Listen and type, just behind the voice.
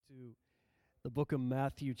the book of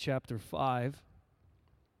Matthew chapter 5.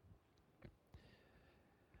 I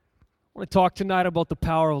want to talk tonight about the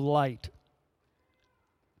power of light.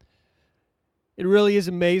 It really is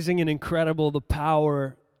amazing and incredible, the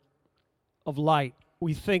power of light.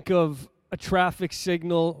 We think of a traffic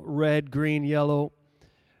signal, red, green, yellow,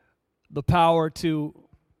 the power to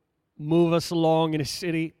move us along in a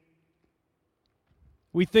city.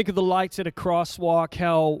 We think of the lights at a crosswalk,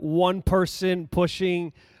 how one person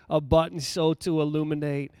pushing a button so to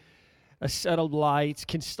illuminate a set of lights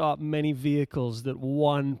can stop many vehicles that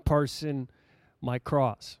one person might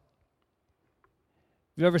cross.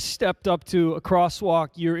 If you ever stepped up to a crosswalk,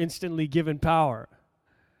 you're instantly given power.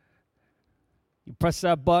 You press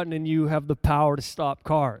that button and you have the power to stop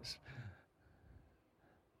cars.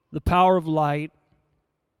 The power of light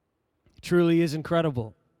truly is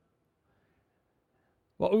incredible.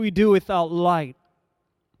 What would we do without light?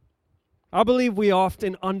 I believe we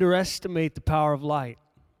often underestimate the power of light.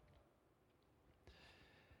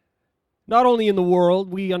 Not only in the world,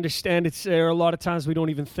 we understand it's there. A lot of times we don't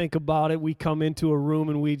even think about it. We come into a room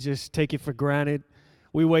and we just take it for granted.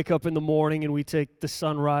 We wake up in the morning and we take the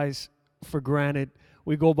sunrise for granted.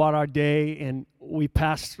 We go about our day and we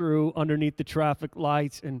pass through underneath the traffic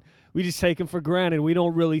lights and we just take them for granted. We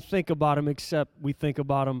don't really think about them except we think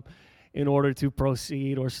about them in order to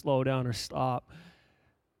proceed or slow down or stop.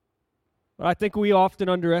 But I think we often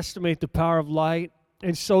underestimate the power of light,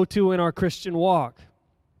 and so too in our Christian walk.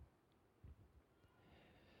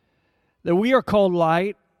 That we are called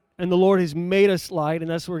light, and the Lord has made us light, and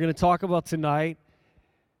that's what we're going to talk about tonight.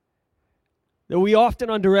 That we often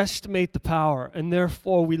underestimate the power, and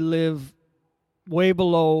therefore we live way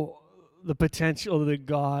below the potential that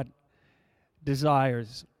God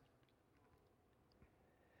desires.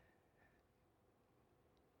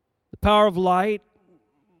 The power of light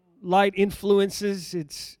influences,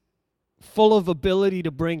 it's full of ability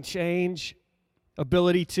to bring change,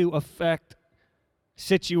 ability to affect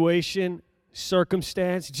situation,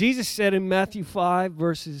 circumstance. Jesus said in Matthew 5,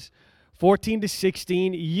 verses 14 to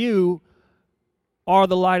 16, you are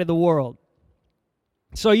the light of the world.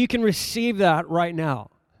 So you can receive that right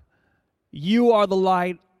now. You are the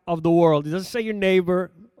light of the world. It doesn't say your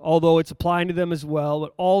neighbor, although it's applying to them as well,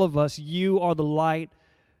 but all of us, you are the light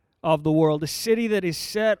of the world. A city that is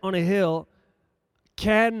set on a hill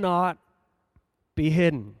cannot be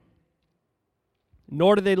hidden.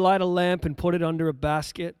 Nor do they light a lamp and put it under a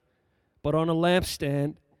basket, but on a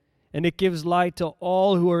lampstand, and it gives light to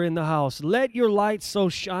all who are in the house. Let your light so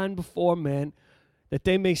shine before men that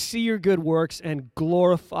they may see your good works and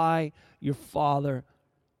glorify your Father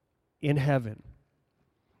in heaven.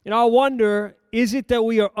 And I wonder, is it that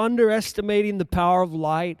we are underestimating the power of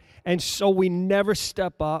light, and so we never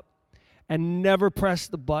step up and never press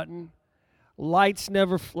the button? Lights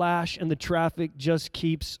never flash, and the traffic just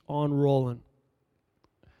keeps on rolling.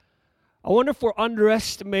 I wonder if we're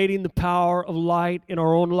underestimating the power of light in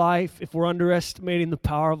our own life, if we're underestimating the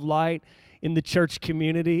power of light in the church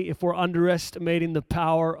community, if we're underestimating the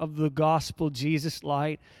power of the gospel, Jesus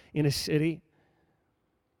light, in a city.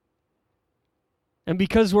 And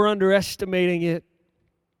because we're underestimating it,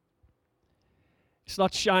 it's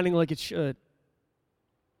not shining like it should.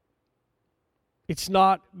 It's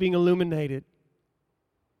not being illuminated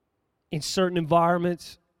in certain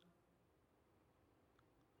environments.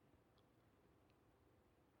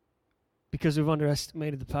 Because we've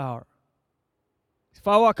underestimated the power. If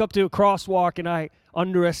I walk up to a crosswalk and I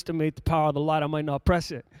underestimate the power of the light, I might not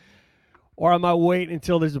press it. Or I might wait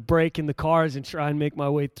until there's a break in the cars and try and make my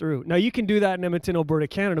way through. Now, you can do that in Edmonton, Alberta,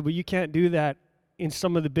 Canada, but you can't do that in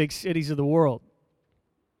some of the big cities of the world.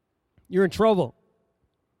 You're in trouble.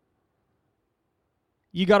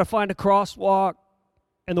 You got to find a crosswalk,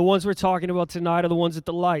 and the ones we're talking about tonight are the ones at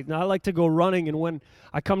the light. Now, I like to go running, and when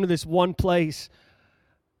I come to this one place,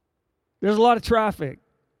 there's a lot of traffic.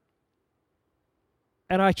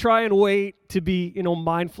 And I try and wait to be,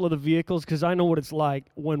 mindful of the vehicles, because I know what it's like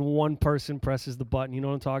when one person presses the button, you know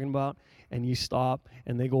what I'm talking about? And you stop,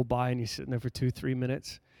 and they go by, and you're sitting there for 2-3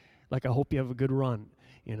 minutes. Like, I hope you have a good run,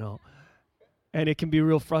 And it can be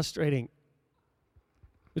real frustrating.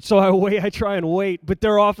 But so I try and wait. But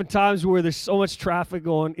there are often times where there's so much traffic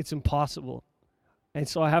going, it's impossible. And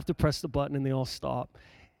so I have to press the button, and they all stop.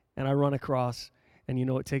 And I run across, and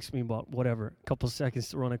it takes me about, a couple seconds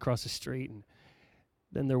to run across the street, and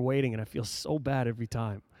then they're waiting, and I feel so bad every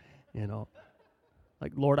time,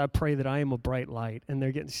 Like, Lord, I pray that I am a bright light, and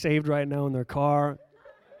they're getting saved right now in their car.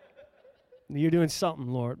 You're doing something,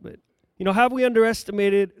 Lord. But, have we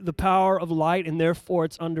underestimated the power of light, and therefore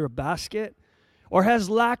it's under a basket? Or has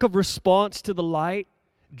lack of response to the light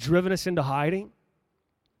driven us into hiding?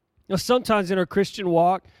 Now, sometimes in our Christian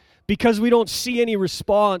walk, because we don't see any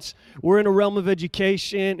response, we're in a realm of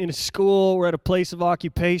education, in a school, we're at a place of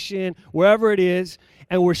occupation, wherever it is,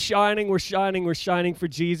 and we're shining for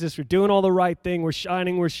Jesus. We're doing all the right thing. We're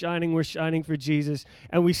shining for Jesus.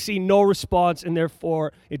 And we see no response, and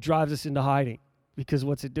therefore it drives us into hiding. Because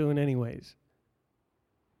what's it doing anyways?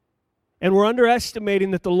 And we're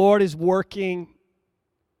underestimating that the Lord is working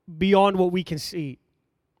beyond what we can see.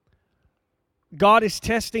 God is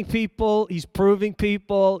testing people, He's proving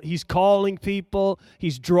people, He's calling people,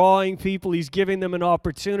 He's drawing people, He's giving them an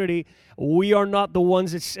opportunity. We are not the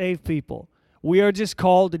ones that save people. We are just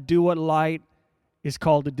called to do what light is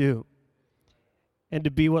called to do and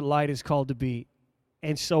to be what light is called to be.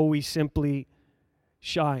 And so we simply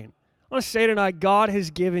shine. I want to say tonight, God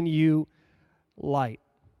has given you light.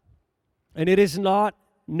 And it is not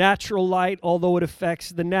natural light, although it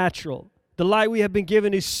affects the natural. The light we have been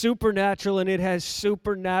given is supernatural, and it has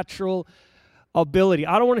supernatural ability.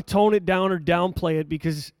 I don't want to tone it down or downplay it,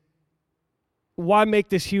 because why make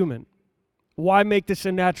this human? Why make this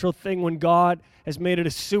a natural thing when God has made it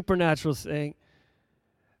a supernatural thing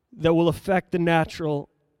that will affect the natural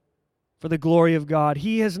for the glory of God?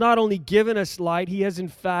 He has not only given us light, He has in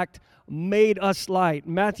fact made us light.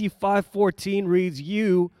 Matthew 5:14 reads,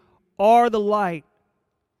 "You are the light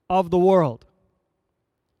of the world."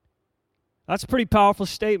 That's a pretty powerful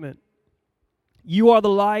statement. You are the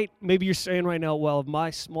light. Maybe you're saying right now, well, of my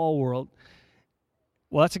small world.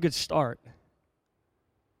 Well, that's a good start.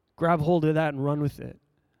 Grab hold of that and run with it.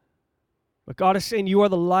 But God is saying you are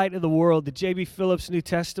the light of the world. The J.B. Phillips New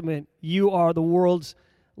Testament, you are the world's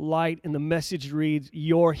light. And the message reads,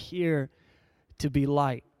 you're here to be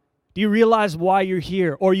light. Do you realize why you're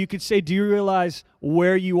here? Or you could say, do you realize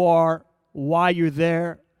where you are, why you're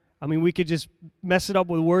there? I mean, we could just mess it up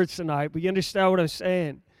with words tonight, but you understand what I'm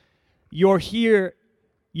saying. You're here,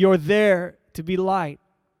 you're there to be light.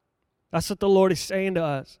 That's what the Lord is saying to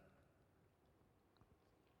us.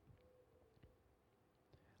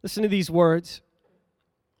 Listen to these words.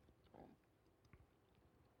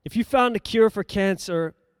 If you found a cure for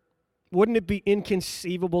cancer, wouldn't it be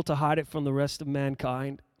inconceivable to hide it from the rest of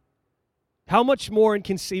mankind? How much more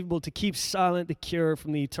inconceivable to keep silent the cure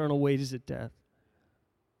from the eternal wages of death?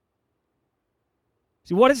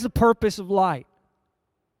 See, what is the purpose of light?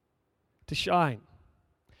 To shine.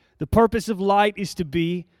 The purpose of light is to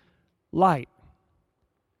be light,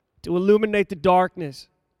 to illuminate the darkness.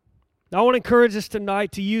 Now, I want to encourage us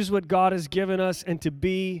tonight to use what God has given us and to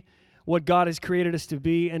be what God has created us to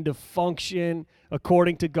be and to function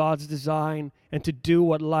according to God's design and to do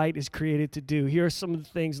what light is created to do. Here are some of the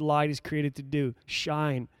things light is created to do: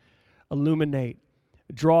 shine, illuminate,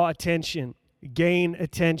 draw attention, gain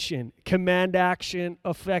attention, command action,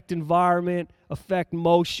 affect environment, affect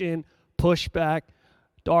motion, push back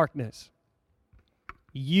darkness.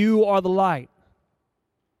 You are the light.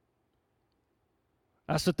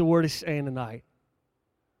 That's what the Word is saying tonight.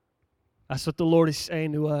 That's what the Lord is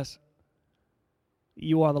saying to us.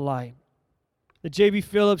 You are the light. The J.B.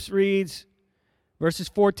 Phillips reads, verses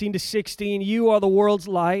 14 to 16, you are the world's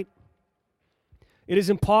light. It is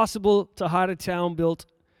impossible to hide a town built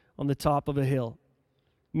on the top of a hill.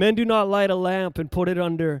 Men do not light a lamp and put it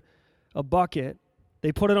under a bucket.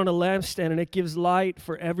 They put it on a lampstand, and it gives light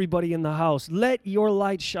for everybody in the house. Let your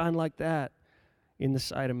light shine like that in the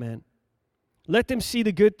sight of men. Let them see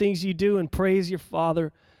the good things you do and praise your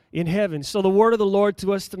Father in heaven. So the word of the Lord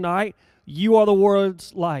to us tonight, you are the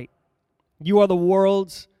world's light. You are the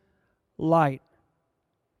world's light.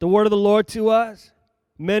 The word of the Lord to us,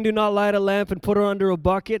 men do not light a lamp and put it under a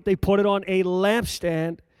bucket. They put it on a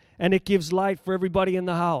lampstand, and it gives light for everybody in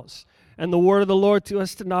the house. And the word of the Lord to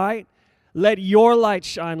us tonight, let your light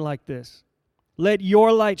shine like this. Let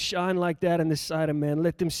your light shine like that in the sight of men.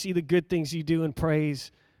 Let them see the good things you do and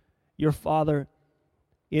praise your Father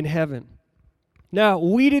in heaven. Now,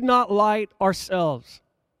 we did not light ourselves.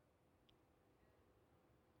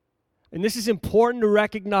 And this is important to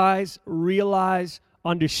recognize, realize,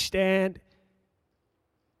 understand.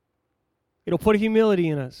 It'll put humility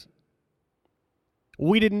in us.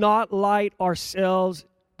 We did not light ourselves.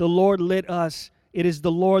 The Lord lit us. It is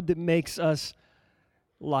the Lord that makes us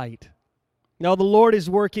light. Now, the Lord is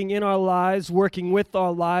working in our lives, working with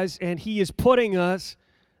our lives, and He is putting us,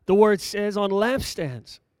 the Word says, on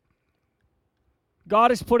lampstands.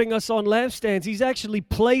 God is putting us on lampstands. He's actually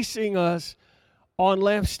placing us on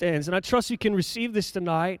lampstands. And I trust you can receive this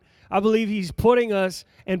tonight. I believe He's putting us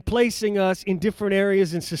and placing us in different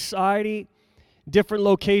areas in society, different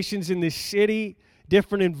locations in this city,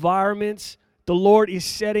 different environments. The Lord is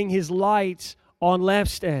setting His lights on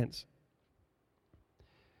lampstands.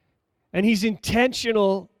 And He's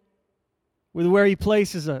intentional with where He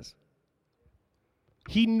places us.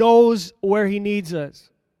 He knows where He needs us.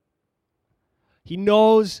 He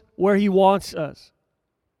knows where He wants us.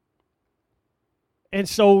 And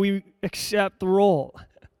so we accept the role.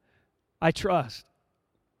 I trust.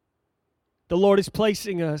 The Lord is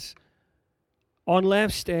placing us on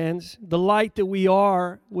lampstands. The light that we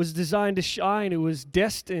are was designed to shine. It was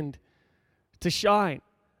destined to shine.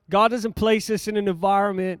 God doesn't place us in an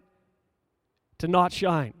environment to not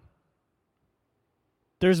shine.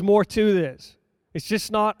 There's more to this. It's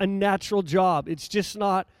just not a natural job. It's just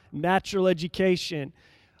not natural education.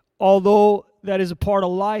 Although that is a part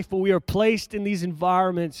of life, but we are placed in these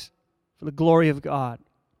environments for the glory of God,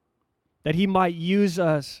 that He might use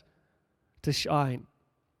us to shine.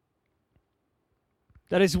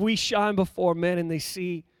 That as we shine before men and they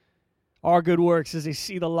see our good works, as they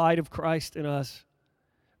see the light of Christ in us,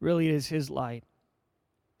 really it is His light,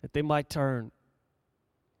 that they might turn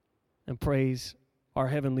and praise our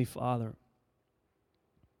Heavenly Father.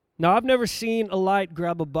 Now, I've never seen a light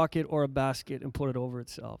grab a bucket or a basket and put it over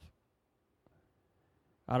itself.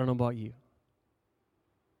 I don't know about you.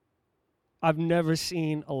 I've never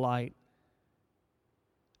seen a light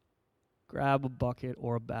grab a bucket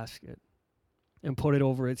or a basket and put it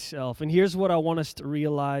over itself. And here's what I want us to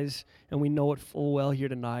realize, and we know it full well here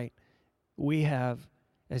tonight. We have,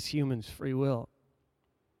 as humans, free will.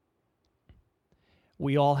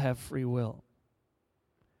 We all have free will.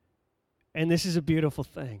 And this is a beautiful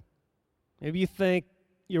thing. Maybe you think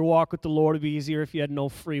your walk with the Lord would be easier if you had no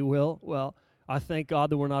free will. Well, I thank God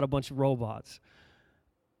that we're not a bunch of robots.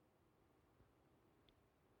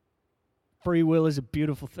 Free will is a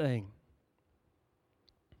beautiful thing.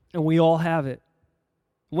 And we all have it.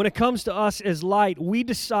 When it comes to us as light, we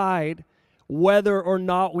decide whether or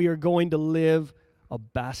not we are going to live a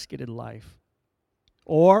basketed life.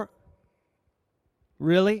 Or,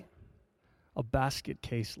 really, a basket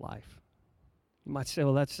case life. You might say,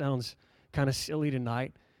 well, that sounds kind of silly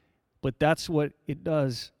tonight, but that's what it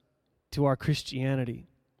does to our Christianity.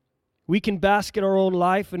 We can basket our own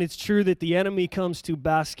life, and it's true that the enemy comes to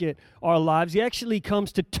basket our lives. He actually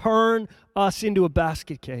comes to turn us into a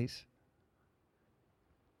basket case.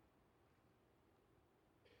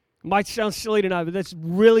 It might sound silly tonight, but that's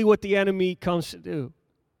really what the enemy comes to do.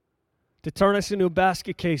 To turn us into a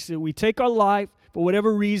basket case. That we take our life, for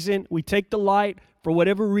whatever reason, we take the light for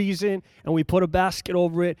whatever reason, and we put a basket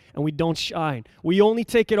over it, and we don't shine. We only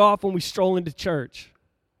take it off when we stroll into church.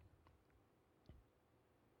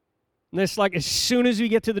 And it's like as soon as we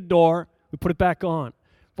get to the door, we put it back on.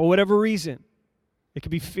 For whatever reason. It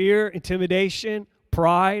could be fear, intimidation,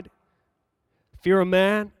 pride, fear of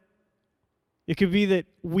man. It could be that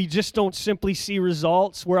we just don't simply see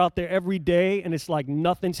results. We're out there every day, and it's like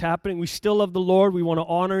nothing's happening. We still love the Lord. We want to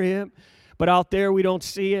honor Him. But out there, we don't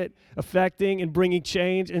see it affecting and bringing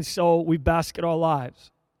change, and so we basket our lives.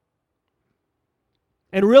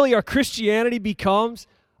 And really, our Christianity becomes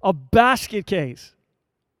a basket case.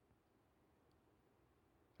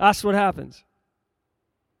 That's what happens.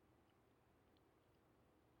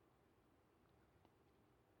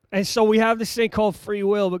 And so we have this thing called free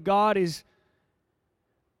will, but God is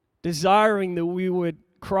desiring that we would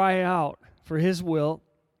cry out for His will,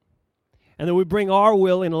 and that we bring our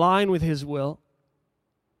will in line with His will,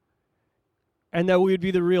 and that we would be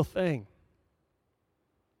the real thing.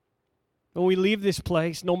 When we leave this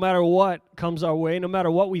place, no matter what comes our way, no matter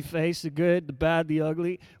what we face, the good, the bad, the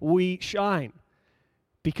ugly, we shine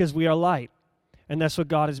because we are light, and that's what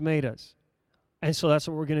God has made us. And so that's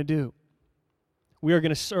what we're going to do. We are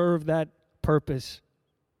going to serve that purpose.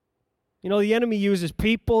 You know, the enemy uses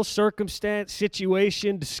people, circumstance,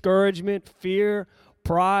 situation, discouragement, fear,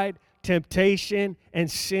 pride, temptation, and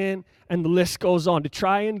sin, and the list goes on to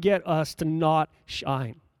try and get us to not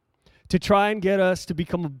shine, to try and get us to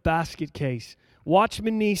become a basket case.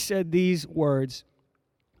 Watchman Nee said these words,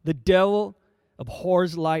 "The devil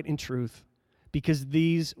abhors light and truth because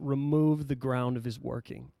these remove the ground of his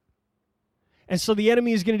working." And so the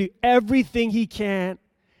enemy is going to do everything he can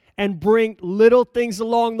and bring little things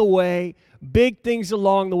along the way, big things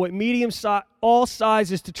along the way, medium size, all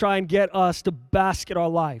sizes to try and get us to basket our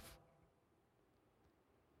life.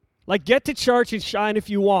 Like, get to church and shine if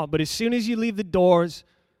you want, but as soon as you leave the doors,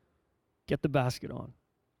 get the basket on.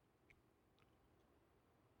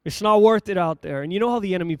 It's not worth it out there. And you know how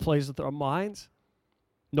the enemy plays with our minds?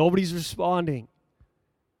 Nobody's responding.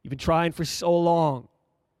 You've been trying for so long.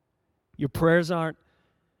 Your prayers aren't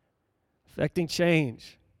affecting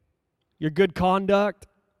change. Your good conduct,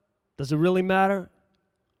 does it really matter?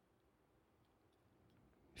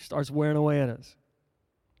 It starts wearing away at us.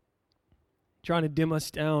 trying to dim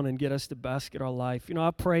us down and get us to basket our life.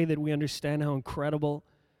 I pray that we understand how incredible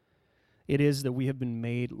it is that we have been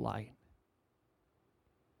made light.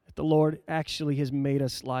 That the Lord actually has made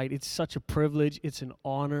us light. It's such a privilege. It's an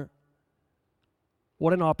honor.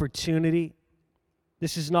 What an opportunity.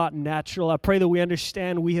 This is not natural. I pray that we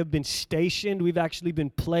understand we have been stationed. We've actually been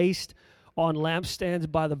placed on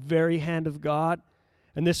lampstands by the very hand of God.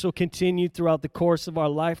 And this will continue throughout the course of our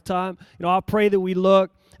lifetime. I pray that we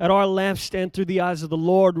look at our lampstand through the eyes of the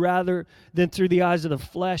Lord rather than through the eyes of the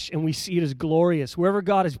flesh, and we see it as glorious. Wherever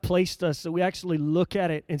God has placed us, that we actually look at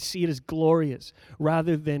it and see it as glorious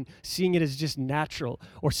rather than seeing it as just natural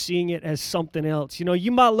or seeing it as something else.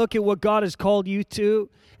 You might look at what God has called you to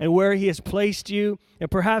and where He has placed you, and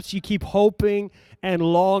perhaps you keep hoping and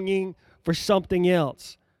longing for something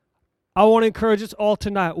else. I want to encourage us all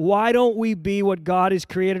tonight. Why don't we be what God has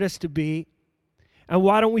created us to be? And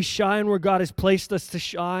why don't we shine where God has placed us to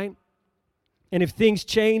shine? And if things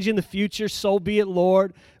change in the future, so be it,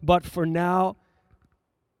 Lord. But for now,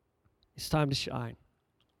 it's time to shine.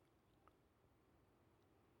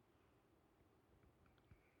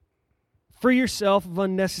 Free yourself of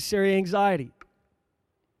unnecessary anxiety.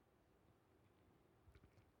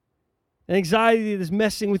 Anxiety that is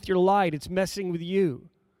messing with your light. It's messing with you.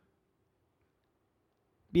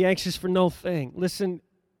 Be anxious for no thing. Listen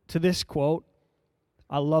to this quote.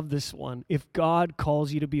 I love this one. If God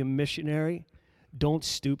calls you to be a missionary, don't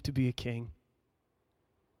stoop to be a king.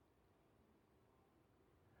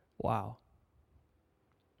 Wow.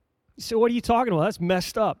 So what are you talking about? That's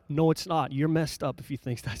messed up. No, it's not. You're messed up if you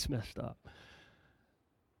think that's messed up.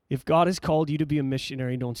 If God has called you to be a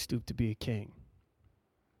missionary, don't stoop to be a king.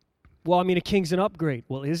 Well, a king's an upgrade.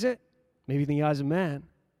 Well, is it? Maybe in the eyes of man.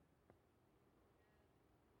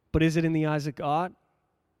 But is it in the eyes of God?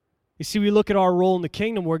 You see, we look at our role in the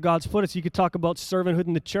kingdom where God's put us. You could talk about servanthood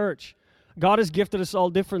in the church. God has gifted us all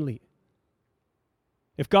differently.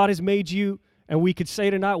 If God has made you, and we could say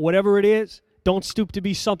tonight, whatever it is, don't stoop to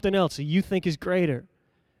be something else that you think is greater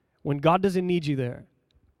when God doesn't need you there.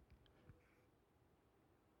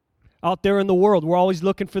 Out there in the world, we're always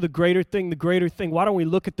looking for the greater thing, the greater thing. Why don't we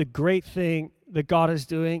look at the great thing that God is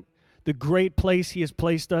doing? The great place He has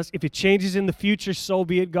placed us. If it changes in the future, so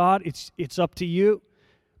be it, God. It's up to you.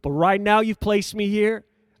 But right now you've placed me here.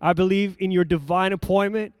 I believe in your divine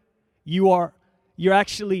appointment. You're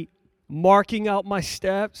actually marking out my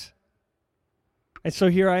steps. And so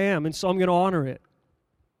here I am. And so I'm going to honor it.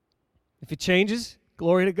 If it changes,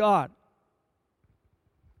 glory to God.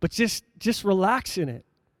 But just relax in it.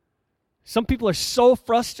 Some people are so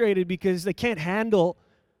frustrated because they can't handle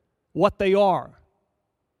what they are.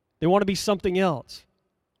 They want to be something else.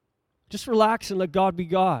 Just relax and let God be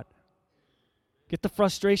God. Get the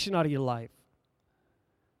frustration out of your life.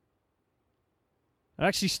 It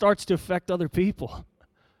actually starts to affect other people.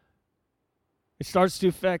 It starts to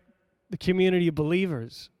affect the community of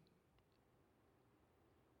believers.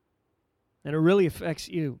 And it really affects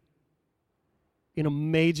you in a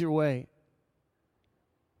major way.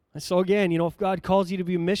 And so again, if God calls you to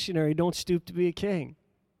be a missionary, don't stoop to be a king.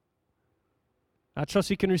 I trust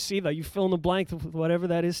you can receive that. You fill in the blank with whatever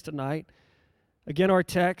that is tonight. Again, our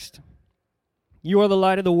text. You are the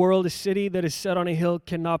light of the world. A city that is set on a hill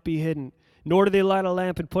cannot be hidden. Nor do they light a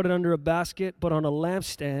lamp and put it under a basket, but on a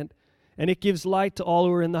lampstand, and it gives light to all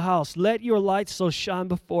who are in the house. Let your light so shine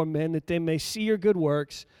before men that they may see your good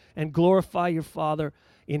works and glorify your Father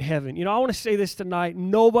in heaven. I want to say this tonight.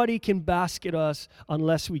 Nobody can basket us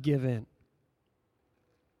unless we give in.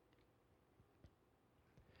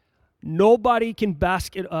 Nobody can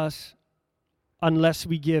basket us unless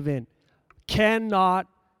we give in. Cannot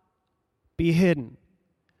be hidden.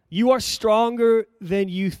 You are stronger than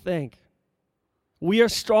you think. We are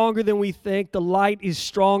stronger than we think. The light is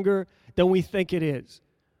stronger than we think it is.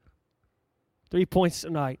 3 points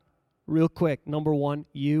tonight, real quick. Number one,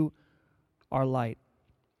 you are light.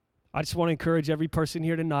 I just want to encourage every person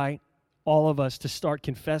here tonight, all of us, to start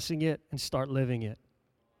confessing it and start living it.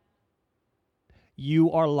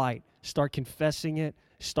 You are light. Start confessing it.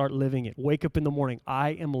 Start living it. Wake up in the morning. I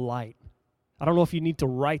am light. I don't know if you need to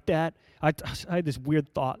write that. I had this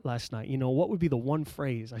weird thought last night. What would be the one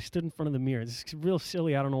phrase? I stood in front of the mirror. This is real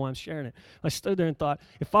silly. I don't know why I'm sharing it. I stood there and thought,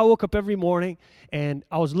 if I woke up every morning and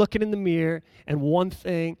I was looking in the mirror and one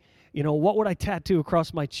thing, what would I tattoo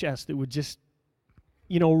across my chest that would just,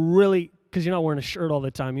 really, because you're not wearing a shirt all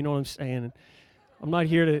the time. You know what I'm saying? I'm not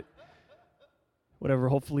here to, whatever,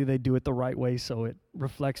 hopefully they do it the right way so it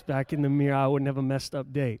reflects back in the mirror. I wouldn't have a messed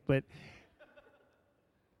up date. But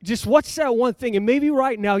just what's that one thing? And maybe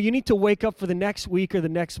right now you need to wake up for the next week or the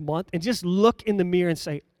next month and just look in the mirror and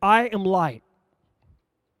say, I am light.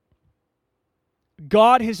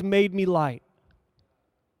 God has made me light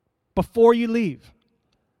before you leave.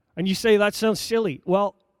 And you say, that sounds silly.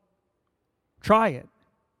 Well, try it.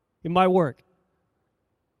 It might work.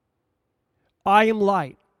 I am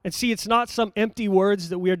light. And see, it's not some empty words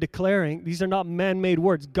that we are declaring. These are not man-made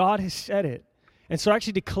words. God has said it. And so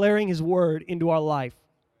actually declaring His word into our life.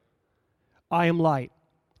 I am light.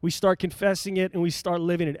 We start confessing it and we start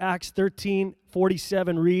living it. Acts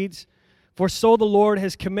 13:47 reads, "For so the Lord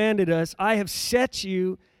has commanded us, I have set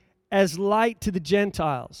you as light to the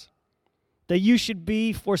Gentiles, that you should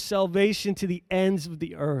be for salvation to the ends of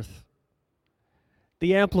the earth."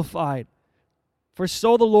 The Amplified, "For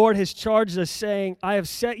so the Lord has charged us, saying, I have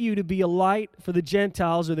set you to be a light for the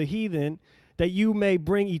Gentiles," or the heathen, "that you may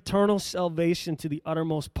bring eternal salvation to the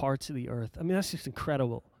uttermost parts of the earth." I mean, that's just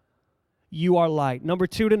incredible. You are light. Number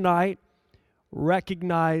 2 tonight,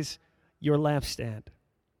 recognize your lampstand.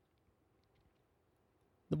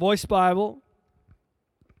 The Voice Bible,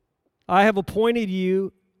 "I have appointed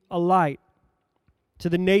you a light to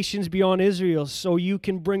the nations beyond Israel, so you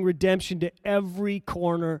can bring redemption to every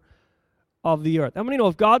corner of the earth." How many know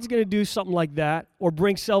if God's going to do something like that or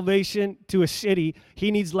bring salvation to a city,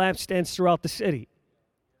 He needs lampstands throughout the city?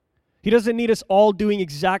 He doesn't need us all doing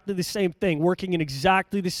exactly the same thing, working in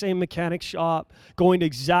exactly the same mechanic shop, going to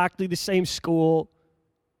exactly the same school,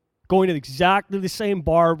 going to exactly the same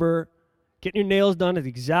barber, getting your nails done at the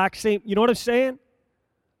exact same. You know what I'm saying?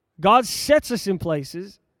 God sets us in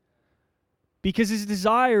places because His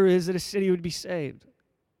desire is that a city would be saved.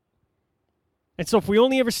 And so if we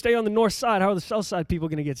only ever stay on the north side, how are the south side people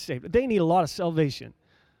going to get saved? They need a lot of salvation.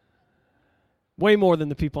 Way more than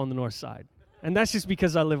the people on the north side. And that's just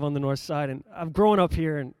because I live on the north side, and I've grown up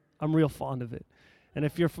here, and I'm real fond of it. And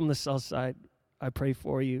if you're from the south side, I pray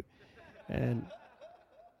for you. And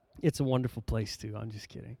it's a wonderful place, too. I'm just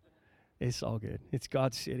kidding. It's all good. It's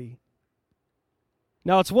God's city.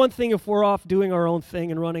 Now, it's one thing if we're off doing our own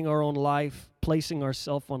thing and running our own life, placing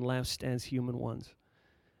ourselves on lampstands, human ones.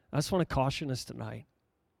 I just want to caution us tonight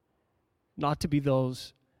not to be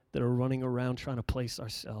those that are running around trying to place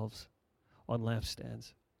ourselves on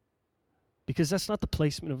lampstands. Because that's not the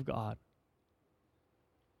placement of God.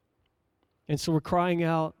 And so we're crying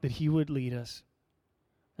out that He would lead us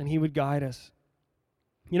and He would guide us.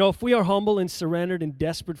 You know, if we are humble and surrendered and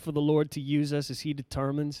desperate for the Lord to use us as He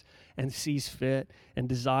determines and sees fit and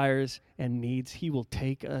desires and needs, He will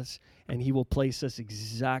take us and He will place us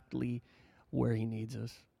exactly where He needs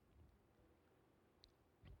us.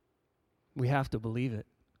 We have to believe it.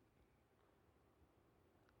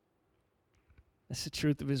 That's the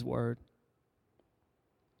truth of His word.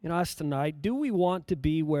 You know, us tonight, do we want to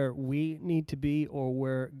be where we need to be or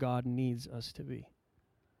where God needs us to be?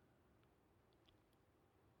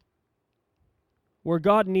 Where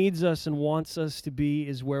God needs us and wants us to be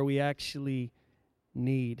is where we actually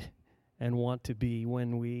need and want to be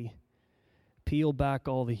when we peel back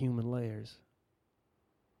all the human layers.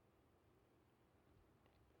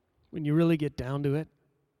 When you really get down to it,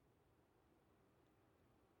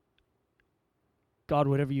 God,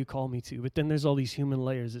 whatever you call me to. But then there's all these human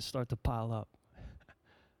layers that start to pile up.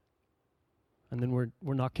 And then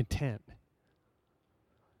we're not content.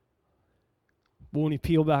 But when you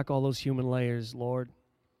peel back all those human layers, Lord,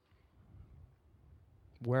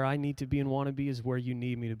 where I need to be and want to be is where you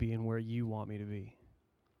need me to be and where you want me to be.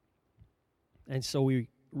 And so we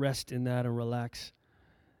rest in that and relax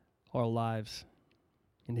our lives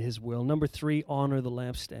into His will. Number 3, honor the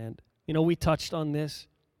lampstand. You know, we touched on this.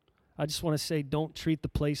 I just want to say, don't treat the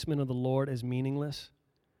placement of the Lord as meaningless.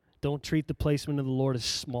 Don't treat the placement of the Lord as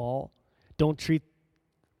small. Don't treat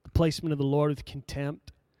the placement of the Lord with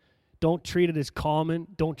contempt. Don't treat it as common.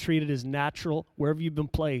 Don't treat it as natural, wherever you've been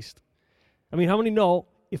placed. I mean, how many know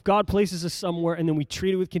if God places us somewhere and then we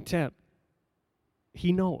treat it with contempt,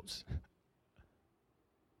 He knows.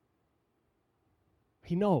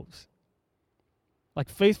 He knows. Like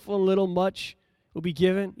faithful in little, much will be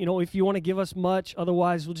given. You know, if you want to give us much,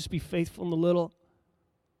 otherwise we'll just be faithful in the little.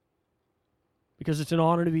 Because it's an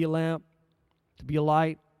honor to be a lamp, to be a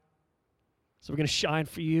light. So we're going to shine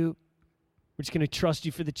for you. We're just going to trust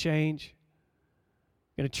you for the change.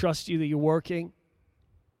 We're going to trust you that you're working.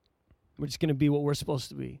 We're just going to be what we're supposed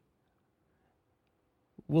to be.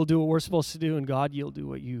 We'll do what we're supposed to do, and God, you'll do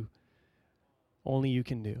what only you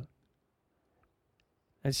can do.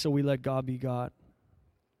 And so we let God be God.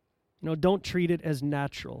 You know, don't treat it as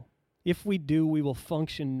natural. If we do, we will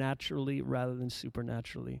function naturally rather than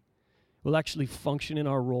supernaturally. We'll actually function in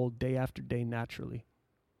our role day after day naturally.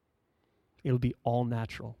 It'll be all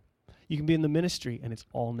natural. You can be in the ministry and it's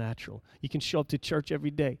all natural. You can show up to church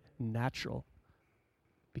every day, natural,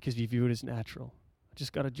 because you view it as natural. I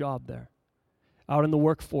just got a job there. Out in the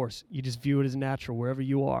workforce, you just view it as natural wherever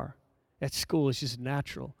you are. At school, it's just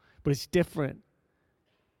natural. But it's different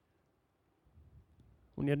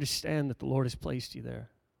when you understand that the Lord has placed you there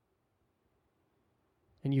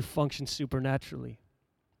and you function supernaturally.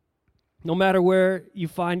 No matter where you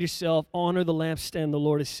find yourself, honor the lampstand the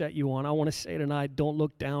Lord has set you on. I want to say tonight, don't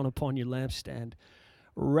look down upon your lampstand.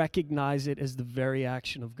 Recognize it as the very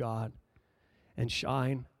action of God and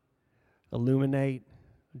shine, illuminate,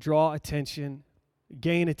 draw attention,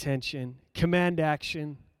 gain attention, command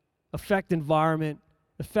action, affect environment,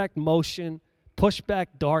 affect motion, push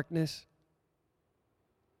back darkness.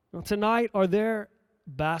 Now, tonight, are there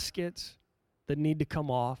baskets that need to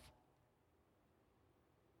come off?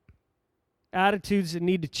 Attitudes that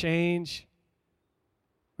need to change?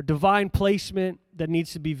 Or divine placement that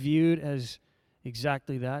needs to be viewed as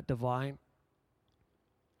exactly that, divine?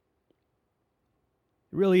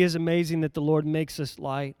 It really is amazing that the Lord makes us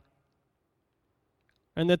light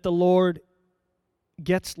and that the Lord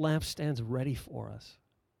gets lampstands ready for us.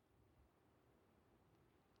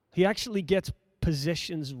 He actually gets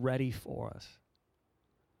positions ready for us.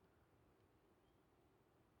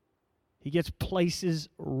 He gets places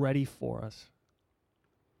ready for us.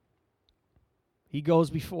 He goes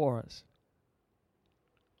before us.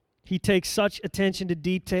 He takes such attention to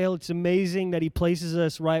detail. It's amazing that He places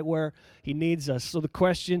us right where He needs us. So the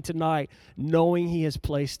question tonight, knowing He has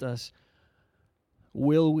placed us,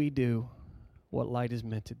 will we do what light is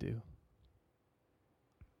meant to do?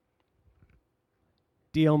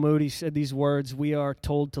 D.L. Moody said these words, we are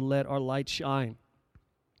told to let our light shine.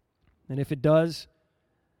 And if it does,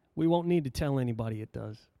 we won't need to tell anybody it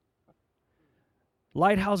does.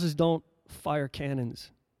 Lighthouses don't fire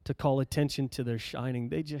cannons to call attention to their shining.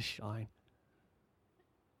 They just shine.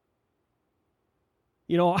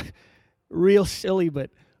 You know, real silly, but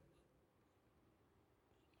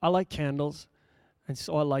I like candles, and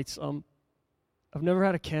so I light some. I've never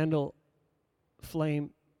had a candle flame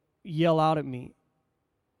yell out at me,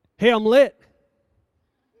 "Hey, I'm lit."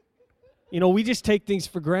 You know, we just take things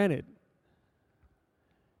for granted.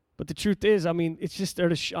 But the truth is, I mean, it's just there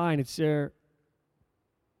to shine. It's there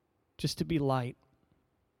just to be light.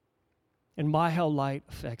 And my how light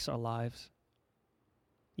affects our lives,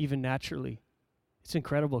 even naturally. It's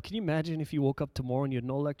incredible. Can you imagine if you woke up tomorrow and you had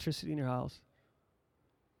no electricity in your house?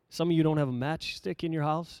 Some of you don't have a matchstick in your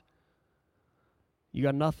house. You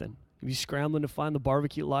got nothing. You're scrambling to find the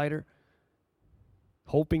barbecue lighter,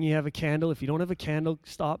 hoping you have a candle. If you don't have a candle,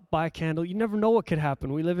 stop, buy a candle. You never know what could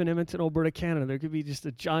happen. We live in Edmonton, Alberta, Canada. There could be just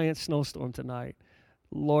a giant snowstorm tonight.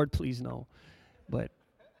 Lord, please no. But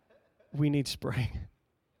we need spring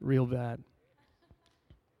real bad.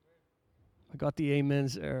 I got the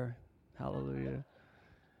amens there. Hallelujah.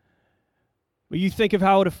 But you think of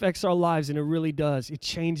how it affects our lives, and it really does. It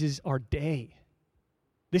changes our day.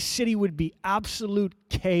 This city would be absolute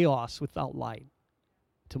chaos without light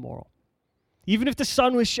tomorrow. Even if the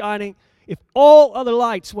sun was shining, if all other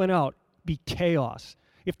lights went out, it'd be chaos.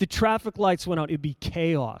 If the traffic lights went out, it'd be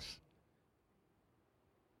chaos.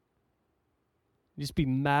 It'd just be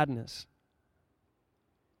madness.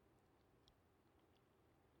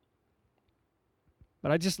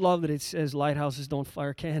 But I just love that it says lighthouses don't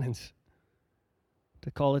fire cannons to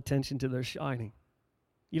call attention to their shining.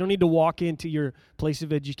 You don't need to walk into your place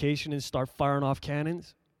of education and start firing off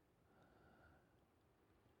cannons.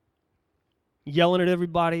 Yelling at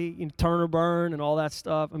everybody, turn or burn and all that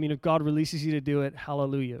stuff. I mean, if God releases you to do it,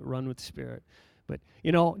 hallelujah, run with the Spirit. But,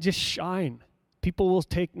 just shine. People will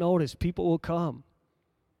take notice. People will come.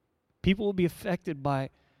 People will be affected by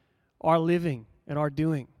our living and our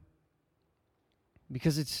doing.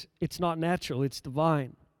 Because it's not natural, it's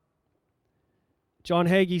divine. John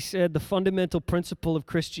Hagee said the fundamental principle of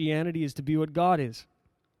Christianity is to be what God is.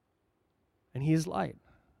 And He is light.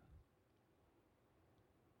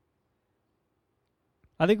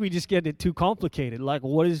 I think we just get it too complicated. Like,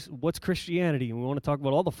 what's Christianity? And we want to talk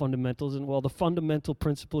about all the fundamentals. And, the fundamental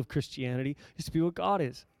principle of Christianity is to be what God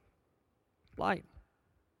is. Light.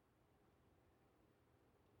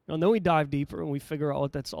 And then we dive deeper and we figure out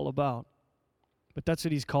what that's all about. But that's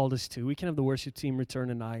what He's called us to. We can have the worship team return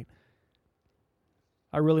tonight.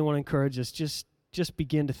 I really want to encourage us, just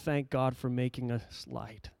begin to thank God for making us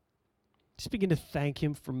light. Just begin to thank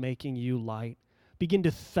Him for making you light. Begin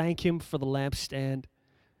to thank Him for the lampstand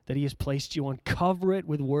that He has placed you on. Cover it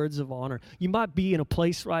with words of honor. You might be in a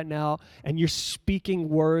place right now and you're speaking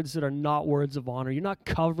words that are not words of honor. You're not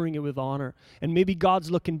covering it with honor. And maybe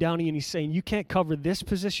God's looking down at you and He's saying, you can't cover this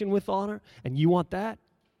position with honor and you want that?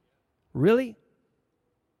 Really?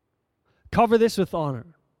 Cover this with honor.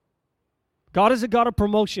 God is a God of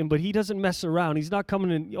promotion, but he doesn't mess around. He's not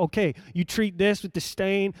coming in, okay, you treat this with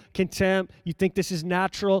disdain, contempt, you think this is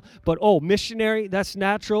natural, but missionary, that's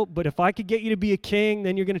natural, but if I could get you to be a king,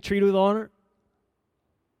 then you're going to treat it with honor?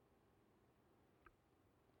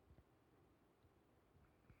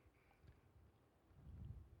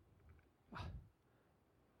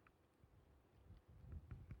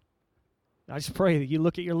 I just pray that you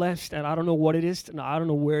look at your lampstand. I don't know what it is tonight. I don't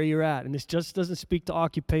know where you're at. And this just doesn't speak to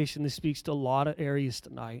occupation. This speaks to a lot of areas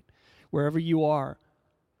tonight. Wherever you are.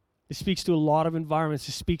 It speaks to a lot of environments.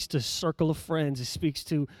 It speaks to a circle of friends. It speaks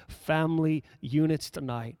to family units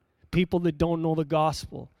tonight. People that don't know the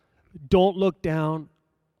gospel. Don't look down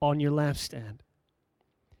on your lampstand.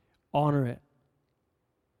 Honor it.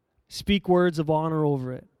 Speak words of honor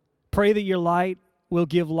over it. Pray that your light will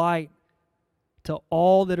give light to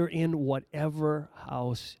all that are in whatever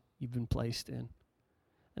house you've been placed in.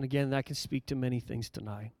 And again, that can speak to many things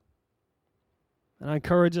tonight. And I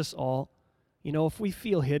encourage us all, if we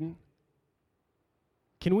feel hidden,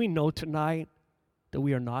 can we know tonight that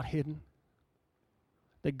we are not hidden?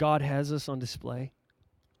 That God has us on display?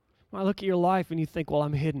 When I look at your life and you think, well,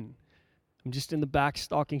 I'm hidden. I'm just in the back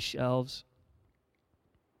stocking shelves.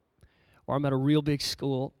 Or I'm at a real big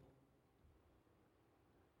school.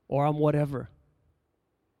 Or I'm whatever.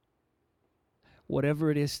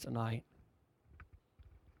 Whatever it is tonight,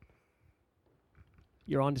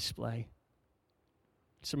 you're on display.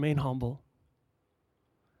 Just remain humble.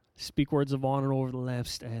 Speak words of honor over the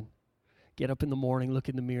lampstand. Get up in the morning, look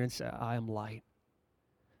in the mirror and say, I am light.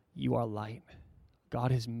 You are light.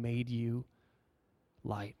 God has made you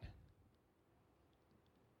light.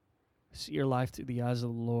 See your life through the eyes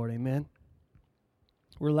of the Lord. Amen.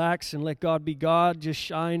 Relax and let God be God. Just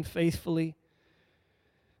shine faithfully.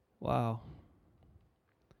 Wow.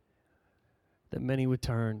 That many would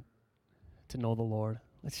turn to know the Lord.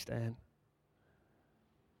 Let's stand.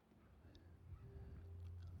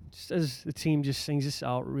 Just as the team just sings this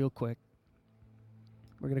out real quick,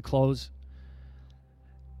 we're going to close.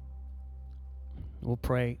 We'll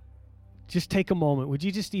pray. Just take a moment. Would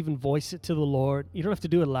you just even voice it to the Lord? You don't have to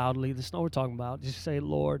do it loudly. That's not what we're talking about. Just say,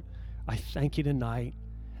 Lord, I thank you tonight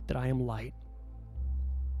that I am light.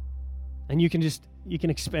 And you can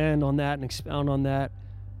expand on that and expound on that.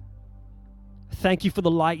 Thank you for the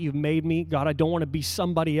light you've made me. God, I don't want to be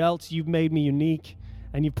somebody else. You've made me unique,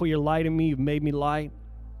 and you put your light in me. You've made me light.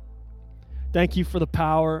 Thank you for the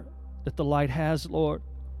power that the light has, Lord.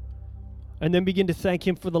 And then begin to thank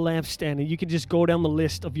him for the lampstand. And you can just go down the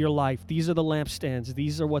list of your life. These are the lampstands.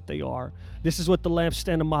 These are what they are. This is what the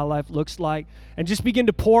lampstand of my life looks like. And just begin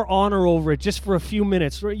to pour honor over it just for a few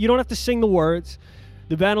minutes. You don't have to sing the words.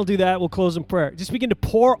 The band will do that. We'll close in prayer. Just begin to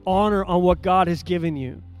pour honor on what God has given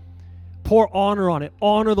you. Pour honor on it.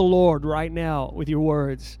 Honor the Lord right now with your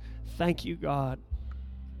words. Thank you, God.